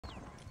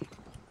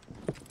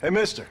Hey,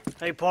 mister.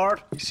 Hey,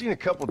 Pard. You seen a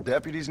couple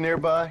deputies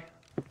nearby?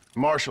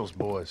 Marshall's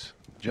boys,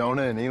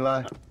 Jonah and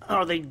Eli.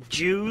 Are they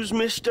Jews,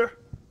 mister?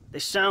 They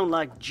sound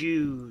like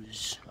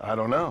Jews. I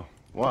don't know.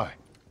 Why?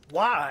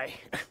 Why?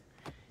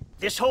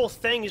 This whole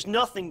thing is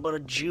nothing but a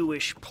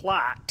Jewish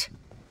plot.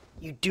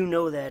 You do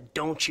know that,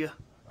 don't you?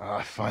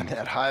 I find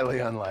that highly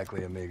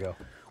unlikely, amigo.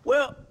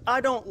 Well,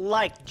 I don't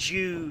like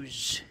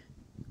Jews.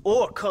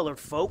 Or colored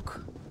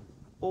folk.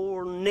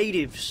 Or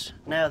natives,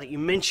 now that you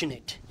mention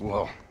it.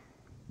 Well,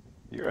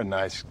 you're a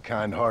nice,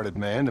 kind-hearted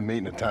man to meet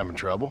in a time of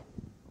trouble.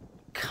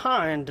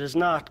 Kind does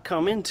not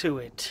come into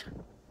it.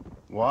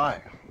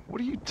 Why? What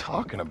are you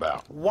talking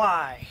about?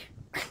 Why?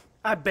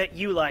 I bet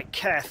you like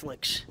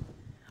Catholics.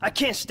 I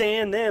can't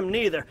stand them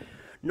neither.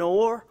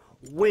 Nor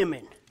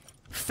women.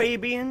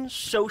 Fabians,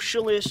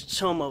 socialists,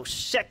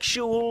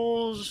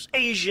 homosexuals,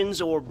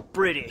 Asians, or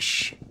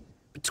British.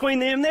 Between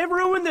them, they've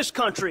ruined this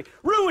country.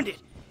 Ruined it.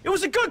 It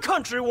was a good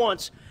country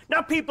once.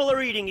 Now people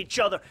are eating each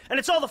other, and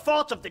it's all the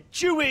fault of the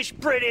Jewish,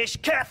 British,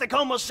 Catholic,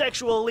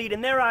 homosexual elite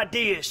and their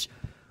ideas.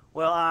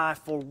 Well, I,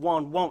 for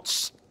one, won't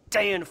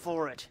stand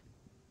for it.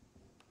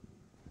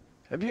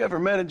 Have you ever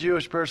met a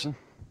Jewish person?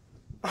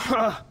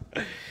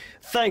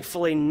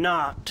 Thankfully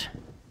not.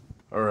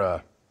 Or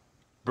a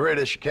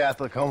British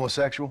Catholic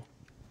homosexual?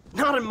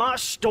 Not in my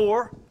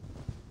store.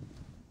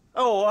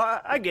 Oh,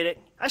 I get it.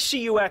 I see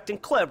you acting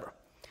clever.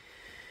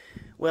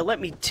 Well, let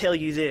me tell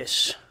you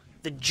this.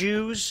 The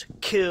Jews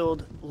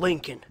killed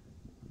Lincoln.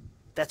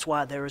 That's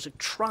why there is a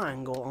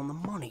triangle on the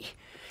money.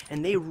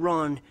 And they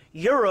run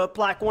Europe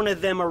like one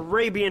of them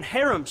Arabian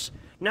harems.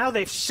 Now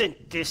they've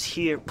sent this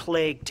here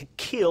plague to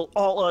kill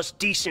all us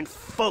decent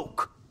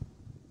folk.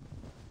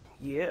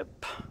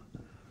 Yep.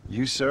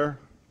 You, sir,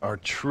 are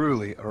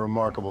truly a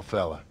remarkable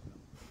fella.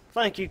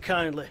 Thank you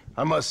kindly.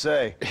 I must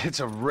say, it's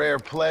a rare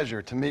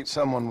pleasure to meet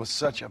someone with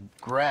such a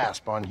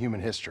grasp on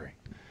human history.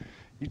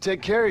 You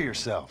take care of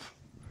yourself.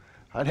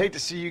 I'd hate to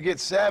see you get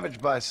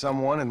savaged by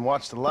someone and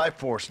watch the life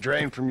force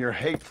drain from your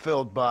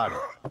hate-filled body.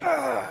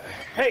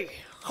 Hey,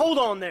 hold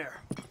on there.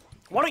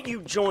 Why don't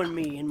you join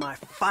me in my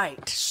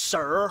fight,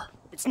 sir?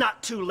 It's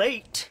not too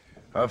late.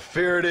 I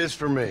fear it is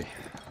for me.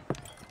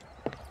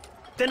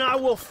 Then I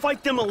will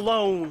fight them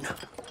alone.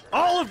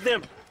 All of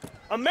them.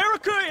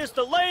 America is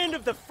the land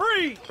of the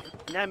free.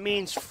 And that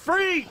means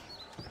free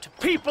to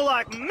people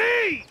like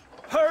me,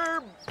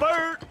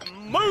 Herbert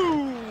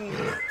Moon.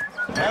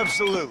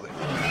 Absolutely.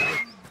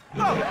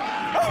 No! Oh,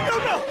 no,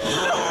 no!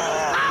 No!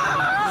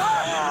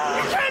 Ah!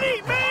 You can't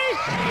eat me!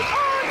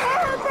 I'm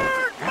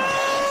Herbert Moon!